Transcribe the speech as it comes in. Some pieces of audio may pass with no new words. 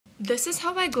This is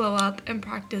how I glow up and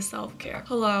practice self-care.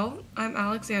 Hello, I'm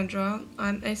Alexandra.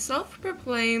 I'm a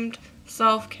self-proclaimed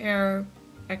self-care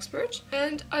expert,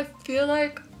 and I feel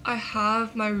like I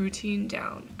have my routine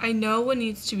down. I know what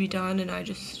needs to be done and I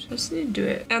just need to do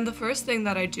it. And the first thing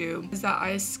that I do is that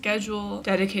I schedule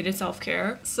dedicated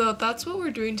self-care. So that's what we're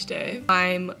doing today.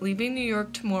 I'm leaving New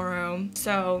York tomorrow,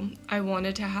 so I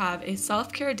wanted to have a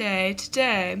self-care day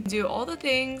today, do all the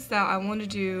things that I want to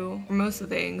do, or most of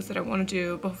the things that I want to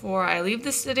do before I leave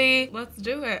the city. Let's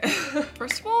do it.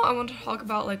 First of all, I want to talk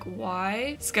about like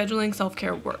why scheduling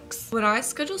self-care works. When I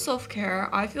schedule self-care,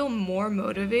 I feel more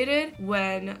motivated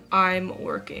when I'm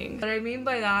working. What I mean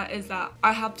by that is that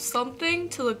I have something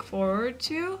to look forward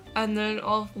to, and then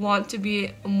I'll want to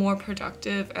be more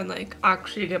productive and like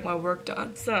actually get my work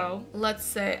done. So let's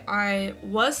say I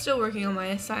was still working on my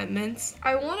assignments.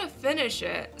 I want to finish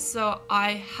it, so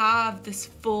I have this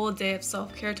full day of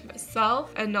self-care to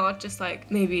myself and not just like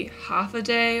maybe half a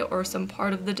day or some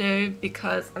part of the day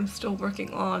because I'm still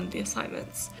working on the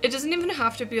assignments. It doesn't even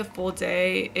have to be a full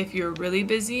day if you're really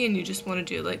busy and you just want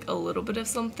to do like a little bit of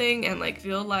something and like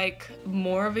feel like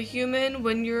more of a human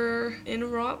when you're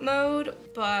in rot mode.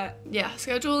 But yeah,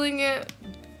 scheduling it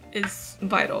is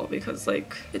vital because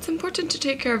like it's important to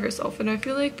take care of yourself, and I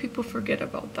feel like people forget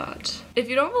about that. If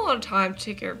you don't have a lot of time to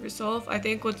take care of yourself, I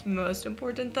think what's most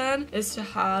important then is to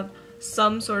have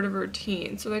some sort of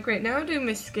routine. So like right now I'm doing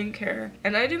my skincare,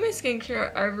 and I do my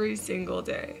skincare every single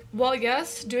day. While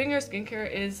yes, doing your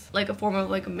skincare is like a form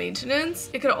of like maintenance,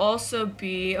 it could also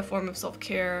be a form of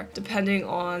self-care depending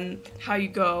on how you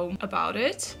go about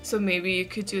it. So maybe you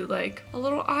could do like a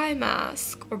little eye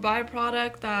mask or buy a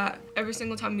product that every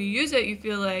single time you use it you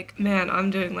feel like, man, I'm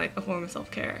doing like a form of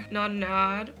self-care. Not an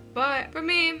ad, but for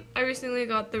me, I recently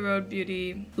got the Rhode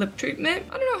Beauty lip treatment.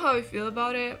 I don't know how I feel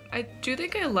about it. I do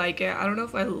think I like it. I don't know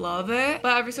if I love it,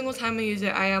 but every single time I use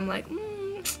it, I am like,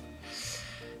 it's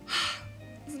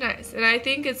nice. And I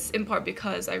think it's in part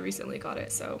because I recently got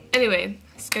it. So anyway,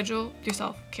 schedule your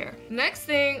self-care. Next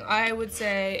thing I would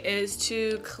say is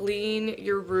to clean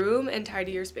your room and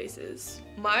tidy your spaces.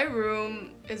 My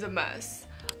room is a mess.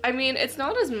 I mean, it's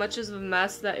not as much as a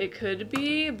mess that it could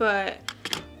be, but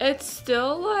it's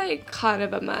still like kind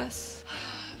of a mess.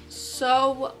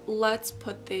 So let's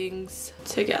put things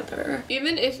together.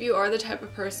 Even if you are the type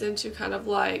of person to kind of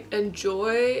like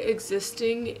enjoy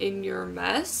existing in your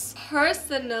mess,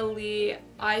 personally,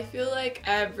 I feel like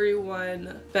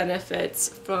everyone benefits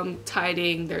from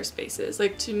tidying their spaces.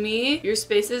 Like to me, your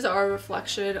spaces are a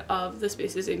reflection of the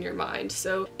spaces in your mind.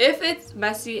 So if it's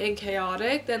messy and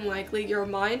chaotic, then likely your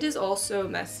mind is also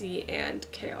messy and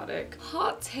chaotic.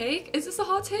 Hot take? Is this a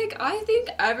hot take? I think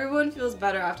everyone feels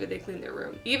better after they clean their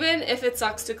room. Even if it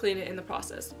sucks to clean it in the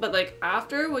process. But like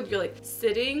after, when you're like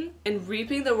sitting and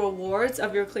reaping the rewards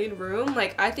of your clean room,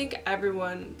 like I think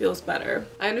everyone feels better.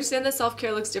 I understand that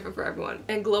self-care looks different for everyone,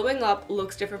 and glowing up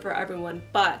looks different for everyone,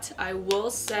 but I will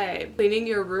say cleaning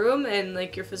your room and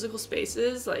like your physical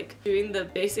spaces, like doing the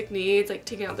basic needs, like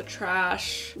taking out the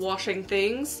trash, washing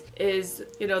things, is,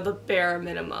 you know, the bare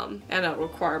minimum and a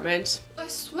requirement. I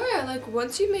swear, like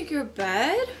once you make your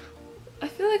bed, I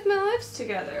feel like my life's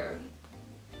together.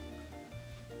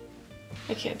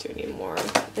 I can't do it anymore.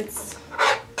 It's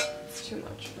too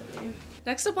much for me.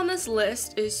 Next up on this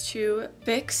list is to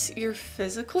fix your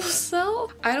physical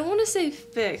self. I don't want to say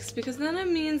fix because then it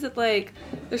means that like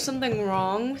there's something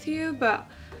wrong with you, but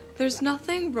there's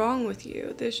nothing wrong with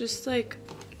you. There's just like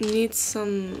needs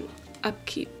some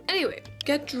upkeep. Anyway,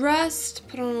 get dressed,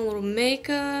 put on a little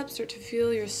makeup, start to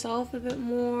feel yourself a bit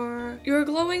more. You're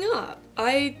glowing up.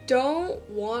 I don't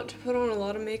want to put on a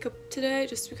lot of makeup today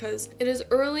just because it is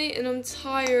early and I'm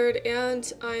tired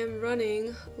and I am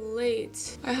running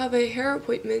late. I have a hair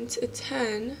appointment at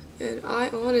 10 and I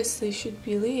honestly should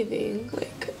be leaving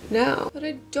like now, but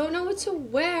I don't know what to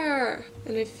wear,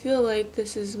 and I feel like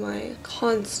this is my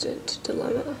constant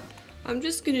dilemma. I'm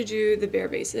just gonna do the bare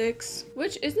basics,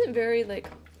 which isn't very like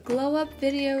glow up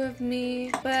video of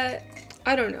me, but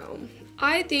I don't know.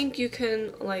 I think you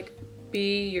can like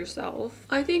be yourself.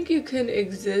 I think you can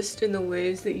exist in the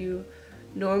ways that you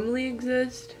normally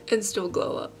exist and still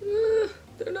glow up.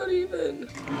 They're not even.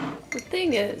 The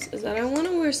thing is that I want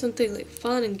to wear something like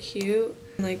fun and cute,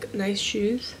 like nice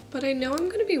shoes, but I know I'm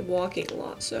gonna be walking a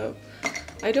lot, so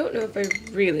I don't know if I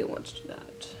really want to do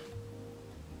that.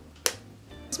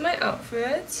 It's my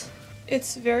outfit.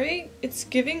 It's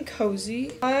giving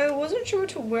cozy. I wasn't sure what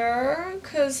to wear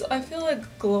because I feel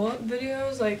like glow up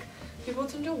videos, like people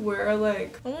tend to wear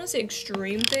like, I don't want to say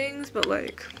extreme things, but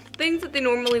like things that they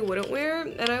normally wouldn't wear,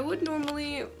 and I would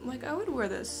normally, like, I would wear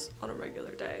this on a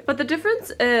regular day. But the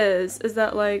difference is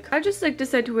that like I just like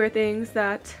decide to wear things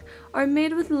that are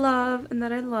made with love and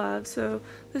that I love. So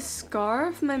the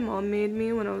scarf my mom made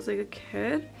me when I was like a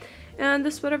kid, and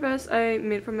the sweater vest I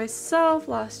made for myself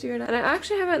last year, and I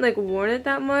actually haven't like worn it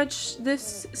that much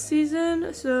this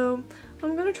season, so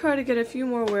I'm gonna try to get a few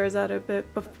more wears out of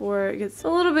it before it gets a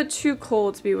little bit too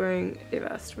cold to be wearing a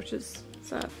vest, which is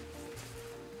sad.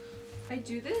 I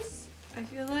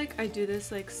feel like I do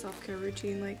this like self-care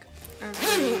routine like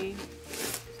every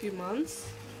few months.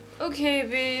 Okay,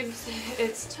 babes,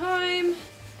 it's time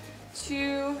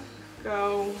to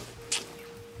go.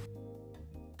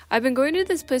 I've been going to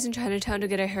this place in Chinatown to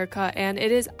get a haircut, and it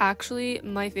is actually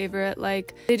my favorite.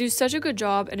 Like, they do such a good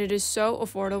job and it is so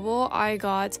affordable. I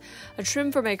got a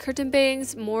trim for my curtain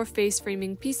bangs, more face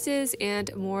framing pieces,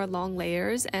 and more long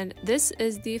layers, and this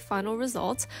is the final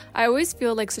result. I always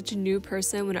feel like such a new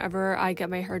person whenever I get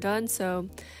my hair done, so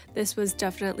this was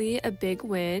definitely a big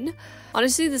win.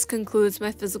 Honestly, this concludes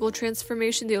my physical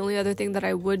transformation. The only other thing that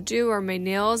I would do are my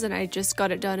nails, and I just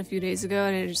got it done a few days ago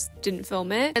and I just didn't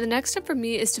film it. And the next step for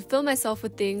me is to fill myself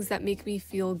with things that make me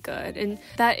feel good, and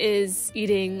that is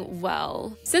eating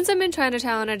well. Since I'm in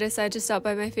Chinatown, I decided to stop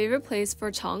by my favorite place for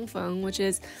changfeng, which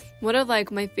is one of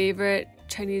like my favorite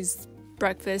Chinese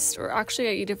breakfast, or actually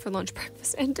I eat it for lunch,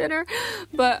 breakfast, and dinner,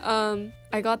 but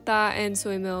I got that and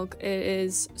soy milk. It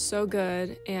is so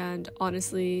good, and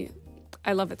honestly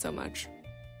I love it so much.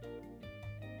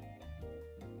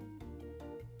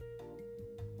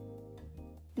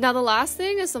 Now the last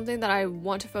thing is something that I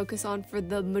want to focus on for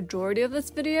the majority of this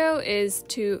video, is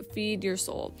to feed your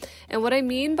soul. And what I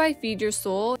mean by feed your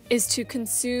soul is to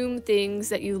consume things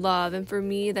that you love, and for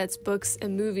me that's books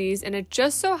and movies. And it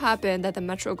just so happened that the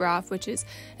Metrograph, which is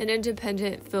an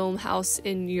independent film house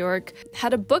in New York,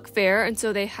 had a book fair, and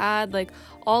so they had like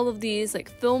all of these like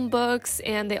film books,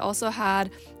 and they also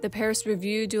had the Paris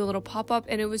Review do a little pop-up,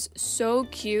 and it was so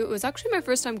cute. It was actually my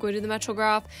first time going to the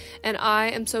Metrograph, and I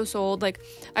am so sold. Like,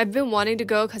 I've been wanting to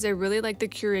go because I really like the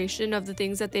curation of the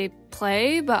things that they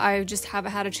play, but I just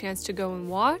haven't had a chance to go and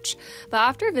watch. But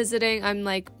after visiting, I'm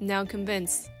like now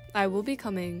convinced I will be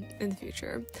coming in the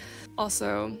future.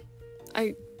 Also,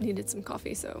 I needed some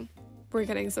coffee, so we're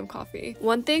getting some coffee.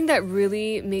 One thing that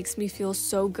really makes me feel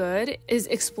so good is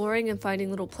exploring and finding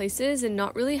little places and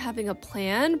not really having a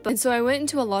plan. And so I went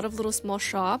into a lot of little small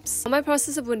shops. On my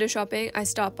process of window shopping, I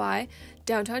stopped by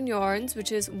Downtown Yarns,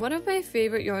 which is one of my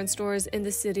favorite yarn stores in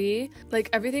the city. Like,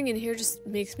 everything in here just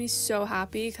makes me so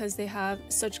happy because they have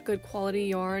such good quality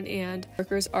yarn and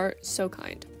workers are so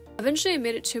kind. Eventually I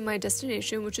made it to my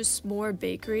destination, which is S'more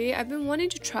Bakery. I've been wanting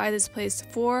to try this place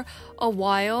for a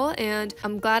while, and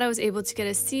I'm glad I was able to get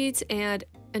a seat and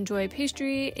enjoy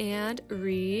pastry and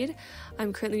read.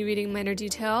 I'm currently reading Minor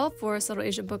Detail for Subtle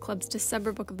Asian Book Club's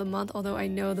December book of the month, although I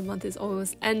know the month is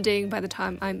almost ending by the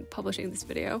time I'm publishing this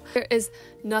video. There is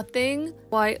nothing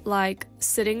quite like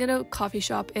sitting in a coffee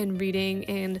shop and reading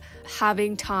and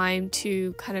having time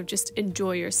to kind of just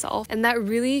enjoy yourself, and that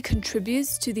really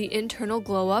contributes to the internal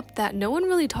glow up that no one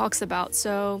really talks about.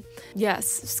 So yes,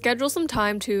 schedule some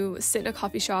time to sit in a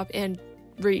coffee shop and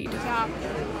read.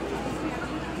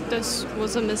 This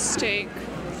was a mistake.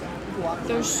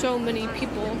 There's so many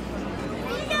people.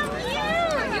 Look how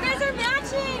cute! You guys are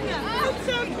matching! That's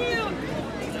so cute!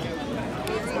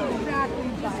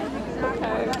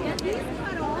 Okay.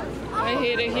 I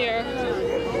hate it here.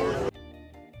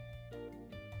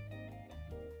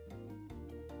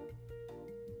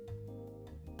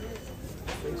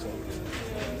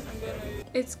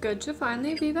 It's good to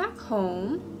finally be back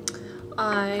home.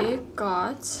 I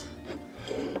got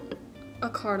a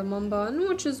cardamom bun,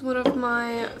 which is one of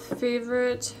my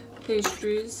favorite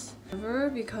pastries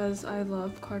ever because I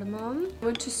love cardamom. I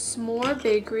went to S'more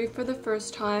Bakery for the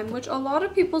first time, which a lot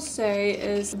of people say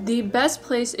is the best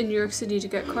place in New York City to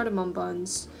get cardamom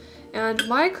buns. And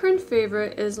my current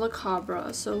favorite is La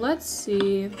Cabra, so let's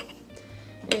see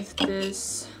if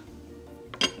this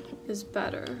is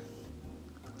better.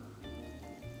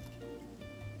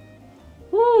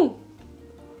 Woo!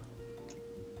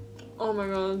 Oh my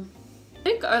god. I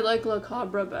think I like La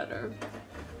Cabra better.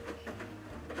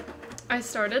 I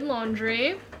started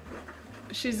laundry.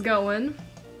 She's going.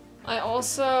 I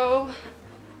also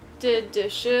did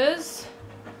dishes.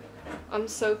 I'm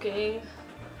soaking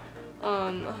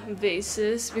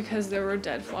vases because there were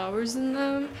dead flowers in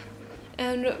them.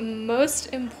 And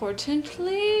most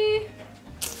importantly,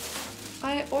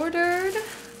 I ordered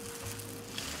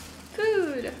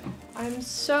food. I'm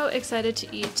so excited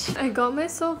to eat. I got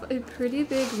myself a pretty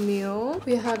big meal.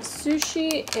 We have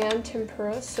sushi and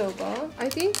tempura soba. I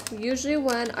think usually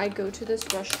when I go to this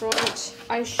restaurant,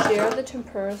 I share the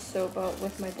tempura soba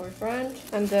with my boyfriend,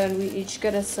 and then we each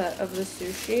get a set of the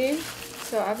sushi.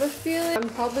 So I have a feeling I'm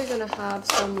probably gonna have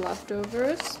some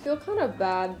leftovers. I feel kind of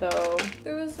bad though.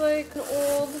 There was like an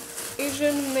old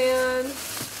Asian man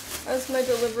as my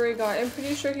delivery guy. I'm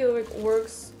pretty sure he like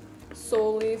works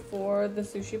solely for the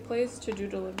sushi place to do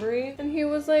delivery, and he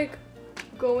was like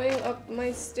going up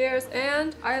my stairs,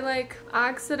 and I like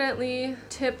accidentally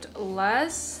tipped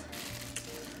less,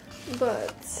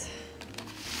 but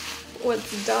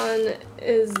what's done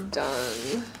is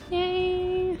done.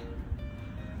 Yay!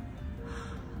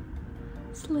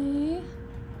 Slay.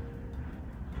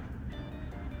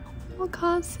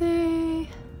 Omakase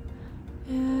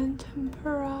and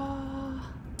tempura.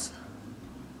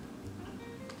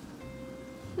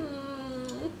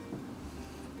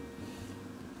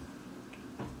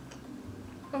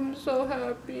 I'm so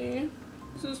happy.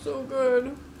 This is so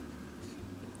good.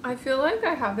 I feel like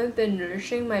I haven't been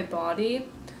nourishing my body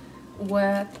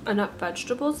with enough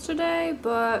vegetables today,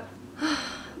 but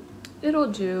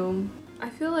it'll do. I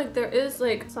feel like there is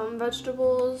like some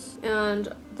vegetables,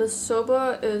 and the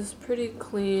soba is pretty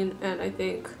clean and I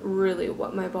think really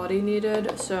what my body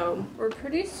needed, so we're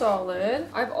pretty solid.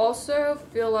 I've also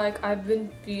feel like I've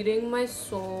been feeding my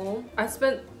soul. I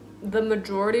spent the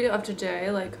majority of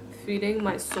today like feeding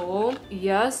my soul.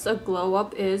 Yes, a glow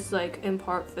up is like in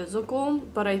part physical,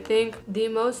 but I think the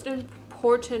most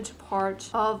important part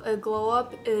of a glow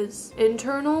up is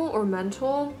internal or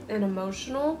mental and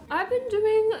emotional. I've been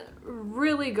doing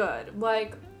really good.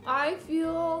 Like, I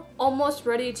feel almost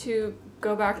ready to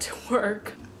go back to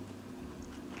work.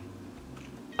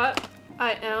 But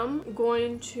I am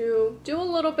going to do a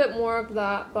little bit more of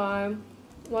that by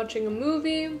watching a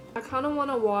movie. I kind of want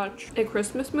to watch a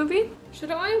Christmas movie.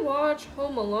 Should I watch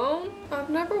Home Alone? I've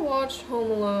never watched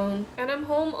Home Alone, and I'm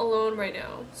home alone right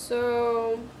now,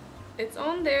 so it's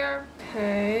on there.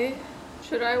 Okay.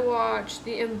 Should I watch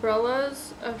The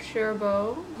Umbrellas of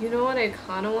Cherbourg? You know what I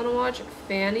kind of want to watch?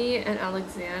 Fanny and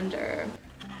Alexander.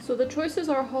 So the choices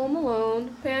are Home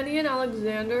Alone, Fanny and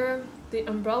Alexander, The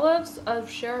Umbrellas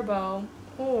of Cherbourg,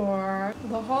 or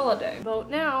The Holiday. Vote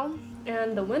now.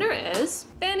 And the winner is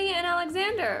Fanny and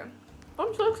Alexander.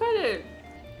 I'm so excited.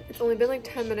 It's only been like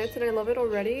 10 minutes and I love it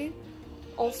already.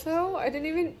 Also, I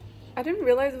didn't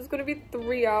realize it was gonna be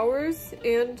 3 hours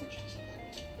and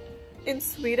in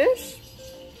Swedish.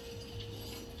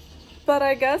 But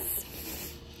I guess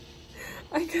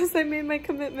I made my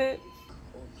commitment.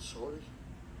 Oh, sorry.